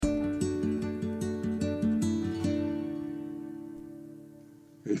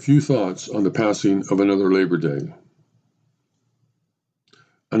A few thoughts on the passing of another Labor Day.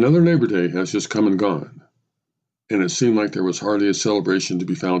 Another Labor Day has just come and gone, and it seemed like there was hardly a celebration to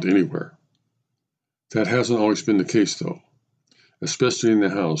be found anywhere. That hasn't always been the case, though, especially in the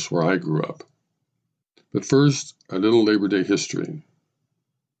house where I grew up. But first, a little Labor Day history.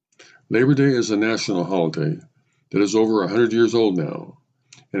 Labor Day is a national holiday that is over 100 years old now,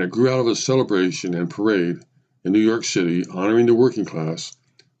 and it grew out of a celebration and parade in New York City honoring the working class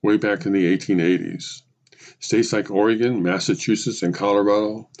way back in the 1880s. States like Oregon, Massachusetts, and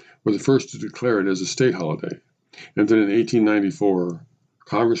Colorado were the first to declare it as a state holiday. And then in 1894,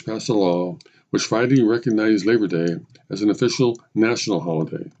 Congress passed a law which finally recognized Labor Day as an official national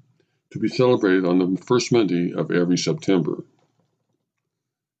holiday to be celebrated on the first Monday of every September.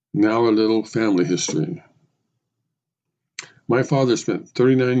 Now a little family history. My father spent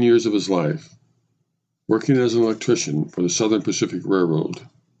 39 years of his life working as an electrician for the Southern Pacific Railroad.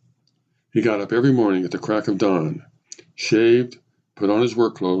 He got up every morning at the crack of dawn, shaved, put on his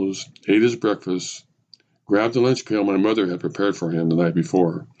work clothes, ate his breakfast, grabbed the lunch pail my mother had prepared for him the night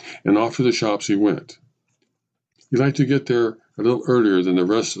before, and off to the shops he went. He liked to get there a little earlier than the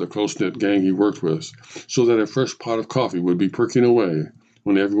rest of the close-knit gang he worked with, so that a fresh pot of coffee would be perking away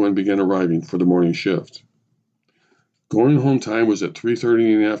when everyone began arriving for the morning shift. Going home time was at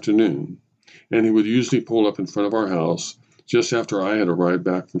 3:30 in the afternoon, and he would usually pull up in front of our house just after I had arrived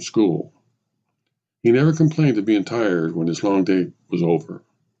back from school. He never complained of being tired when his long day was over,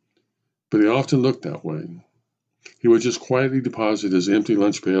 but he often looked that way. He would just quietly deposit his empty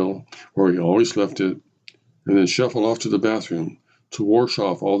lunch pail where he always left it, and then shuffle off to the bathroom to wash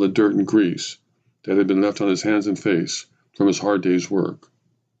off all the dirt and grease that had been left on his hands and face from his hard day's work.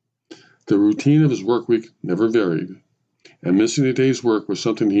 The routine of his work week never varied, and missing a day's work was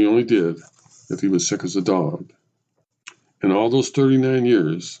something he only did if he was sick as a dog. In all those 39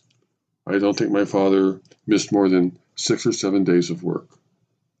 years, I don't think my father missed more than 6 or 7 days of work.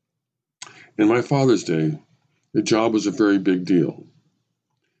 In my father's day, the job was a very big deal.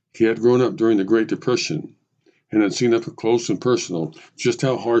 He had grown up during the Great Depression and had seen up close and personal just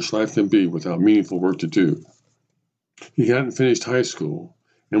how harsh life can be without meaningful work to do. He hadn't finished high school,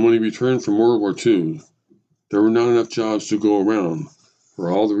 and when he returned from World War II, there were not enough jobs to go around for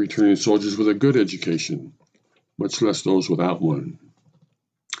all the returning soldiers with a good education, much less those without one.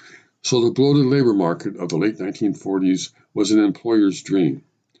 So the bloated labor market of the late 1940s was an employer's dream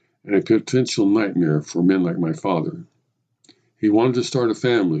and a potential nightmare for men like my father. He wanted to start a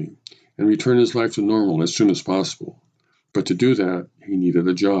family and return his life to normal as soon as possible, but to do that, he needed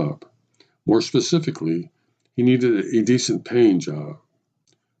a job. More specifically, he needed a decent paying job.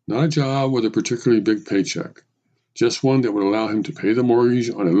 Not a job with a particularly big paycheck, just one that would allow him to pay the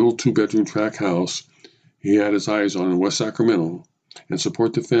mortgage on a little 2-bedroom tract house he had his eyes on in West Sacramento and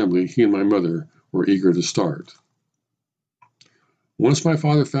support the family he and my mother were eager to start. Once my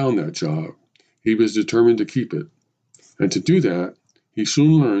father found that job, he was determined to keep it, and to do that, he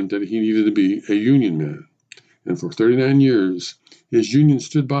soon learned that he needed to be a union man, and for 39 years, his union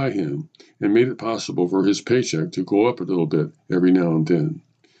stood by him and made it possible for his paycheck to go up a little bit every now and then,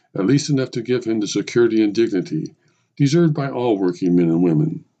 at least enough to give him the security and dignity deserved by all working men and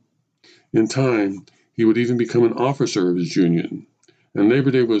women. In time, he would even become an officer of his union, and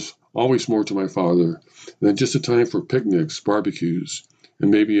Labor Day was always more to my father than just a time for picnics, barbecues, and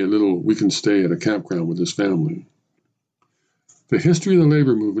maybe a little weekend stay at a campground with his family. The history of the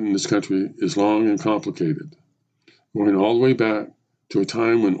labor movement in this country is long and complicated, going all the way back to a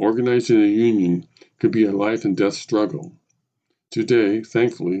time when organizing a union could be a life and death struggle. Today,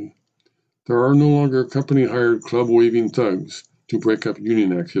 thankfully, there are no longer company-hired club-waving thugs to break up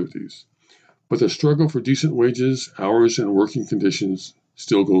union activities, but the struggle for decent wages, hours, and working conditions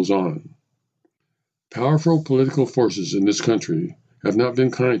still goes on. Powerful political forces in this country have not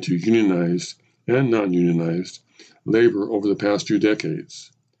been kind to unionized and non-unionized labor over the past 2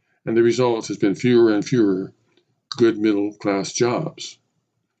 decades, and the result has been fewer and fewer good middle-class jobs,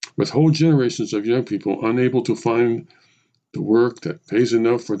 with whole generations of young people unable to find the work that pays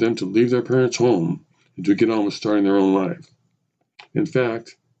enough for them to leave their parents' home and to get on with starting their own life. In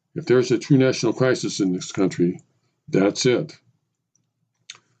fact, if there's a true national crisis in this country, that's it.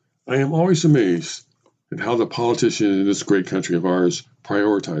 I am always amazed at how the politicians in this great country of ours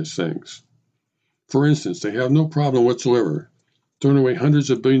prioritize things. For instance, they have no problem whatsoever throwing away hundreds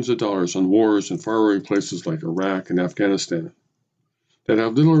of billions of dollars on wars in faraway places like Iraq and Afghanistan that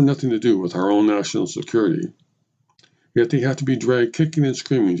have little or nothing to do with our own national security. Yet they have to be dragged kicking and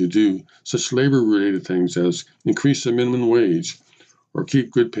screaming to do such labor-related things as increase the minimum wage or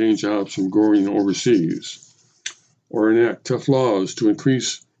keep good-paying jobs from growing overseas. or enact tough laws to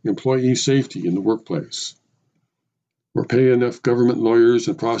increase employee safety in the workplace, or pay enough government lawyers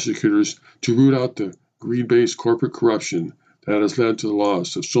and prosecutors to root out the greed-based corporate corruption that has led to the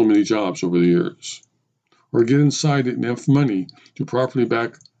loss of so many jobs over the years, or get inside enough money to properly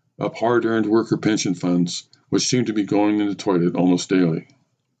back up hard-earned worker pension funds, which seem to be going in the toilet almost daily.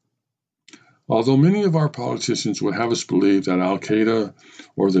 Although many of our politicians would have us believe that Al-Qaeda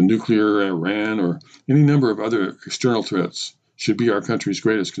or the nuclear Iran or any number of other external threats should be our country's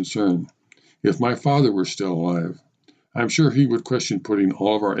greatest concern, if my father were still alive, I'm sure he would question putting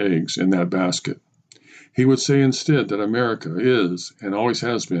all of our eggs in that basket. He would say instead that America is, and always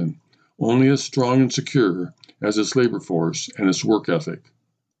has been, only as strong and secure as its labor force and its work ethic,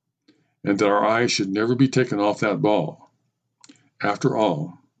 and that our eyes should never be taken off that ball. After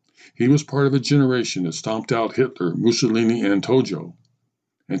all, he was part of a generation that stomped out Hitler, Mussolini, and Tojo,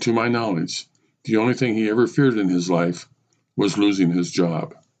 and to my knowledge, the only thing he ever feared in his life was losing his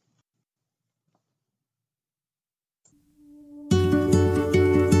job.